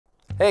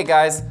Hey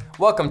guys,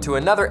 welcome to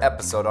another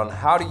episode on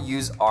how to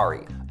use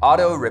ARI,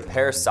 auto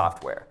repair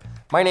software.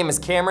 My name is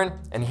Cameron,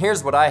 and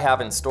here's what I have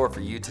in store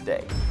for you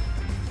today.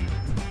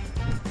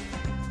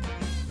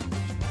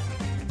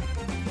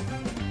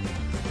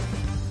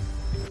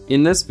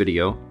 In this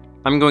video,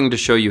 I'm going to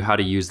show you how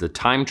to use the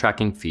time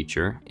tracking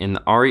feature in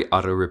the ARI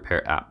Auto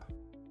Repair app.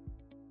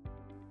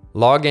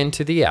 Log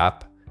into the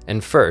app,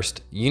 and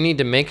first, you need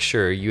to make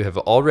sure you have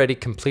already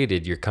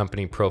completed your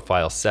company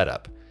profile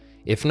setup.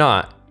 If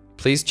not,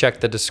 please check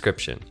the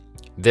description.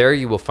 There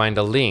you will find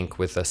a link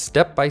with a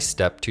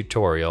step-by-step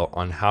tutorial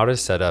on how to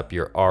set up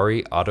your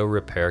ARI Auto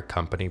Repair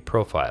company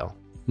profile.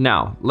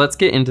 Now, let's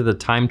get into the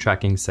time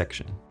tracking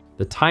section.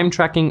 The time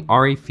tracking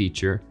ARI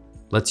feature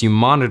lets you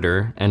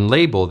monitor and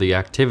label the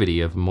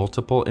activity of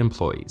multiple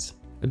employees.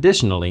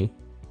 Additionally,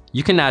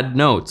 you can add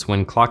notes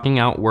when clocking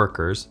out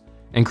workers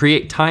and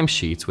create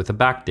timesheets with a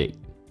backdate.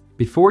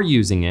 Before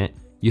using it,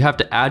 you have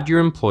to add your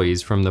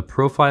employees from the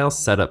Profile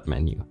Setup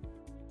menu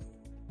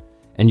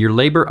and your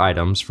labor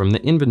items from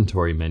the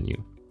Inventory menu.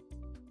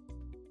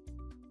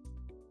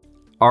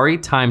 ARI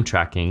time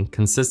tracking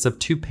consists of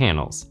two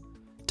panels,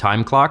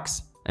 time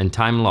clocks and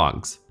time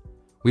logs.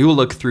 We will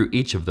look through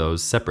each of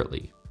those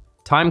separately.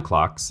 Time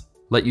clocks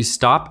let you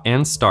stop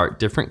and start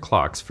different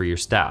clocks for your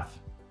staff.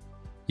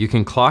 You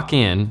can clock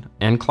in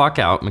and clock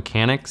out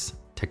mechanics,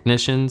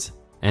 technicians,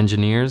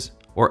 engineers,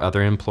 or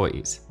other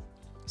employees.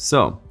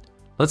 So,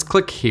 let's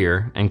click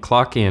here and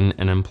clock in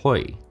an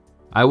employee.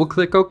 I will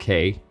click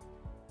OK,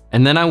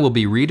 and then I will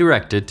be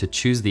redirected to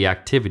choose the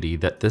activity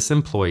that this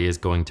employee is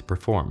going to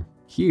perform.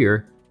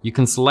 Here, you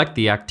can select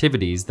the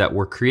activities that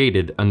were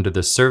created under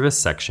the service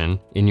section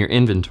in your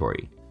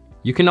inventory.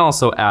 You can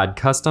also add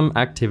custom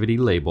activity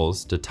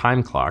labels to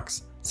time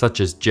clocks, such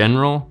as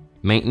general,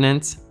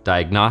 maintenance,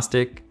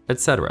 diagnostic,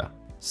 etc.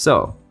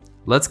 So,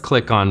 let's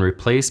click on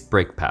Replace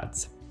Brake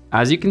Pads.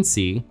 As you can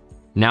see,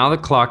 now the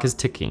clock is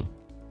ticking,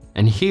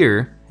 and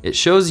here it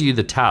shows you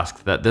the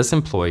task that this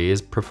employee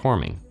is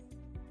performing.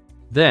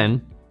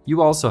 Then,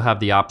 you also have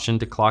the option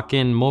to clock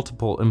in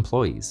multiple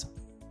employees.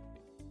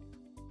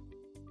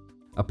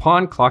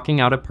 Upon clocking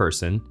out a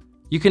person,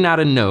 you can add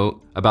a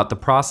note about the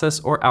process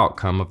or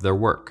outcome of their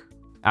work.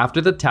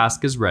 After the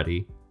task is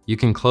ready, you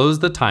can close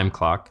the time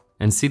clock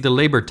and see the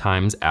labor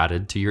times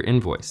added to your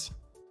invoice.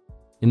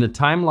 In the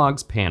Time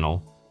Logs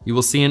panel, you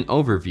will see an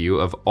overview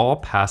of all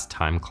past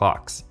time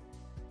clocks.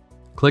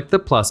 Click the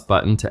plus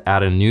button to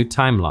add a new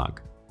time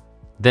log.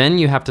 Then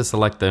you have to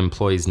select the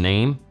employee's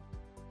name,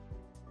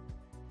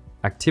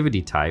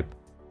 activity type,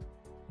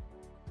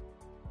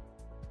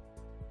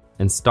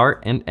 and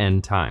start and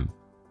end time.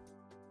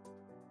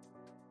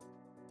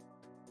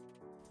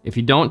 If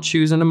you don't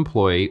choose an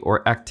employee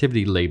or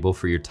activity label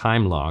for your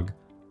time log,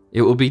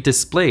 it will be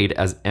displayed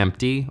as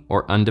empty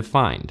or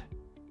undefined.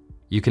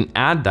 You can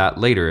add that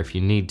later if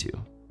you need to.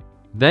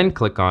 Then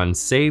click on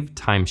Save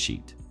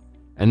Timesheet,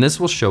 and this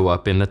will show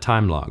up in the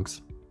time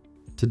logs.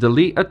 To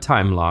delete a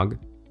time log,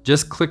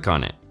 just click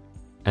on it,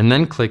 and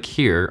then click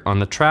here on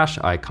the trash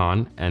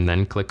icon and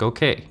then click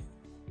OK.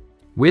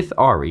 With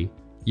ARI,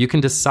 you can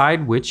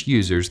decide which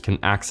users can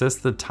access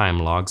the time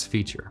logs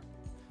feature.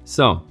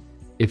 So,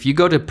 if you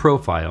go to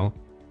Profile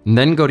and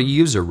then go to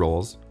User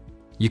Roles,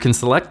 you can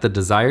select the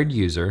desired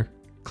user,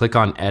 click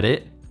on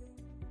Edit,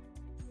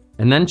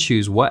 and then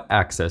choose what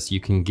access you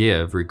can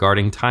give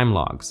regarding time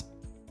logs.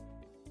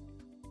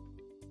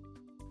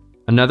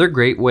 Another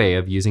great way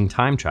of using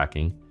time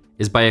tracking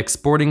is by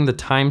exporting the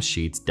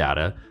timesheets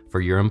data for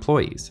your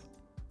employees.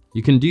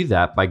 You can do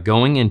that by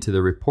going into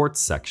the Reports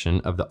section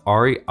of the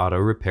ARI Auto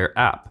Repair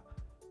app,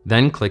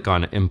 then click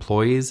on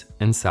Employees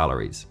and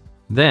Salaries.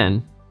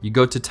 Then you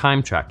go to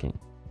Time Tracking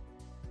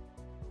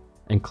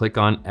and click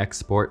on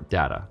Export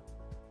Data.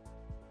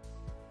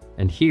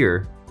 And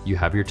here you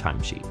have your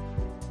timesheet.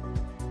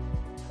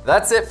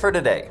 That's it for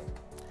today.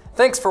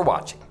 Thanks for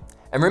watching.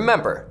 And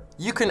remember,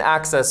 you can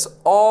access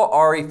all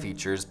ARI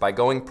features by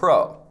going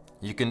Pro.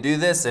 You can do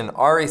this in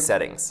ARI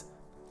settings.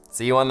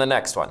 See you on the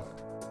next one.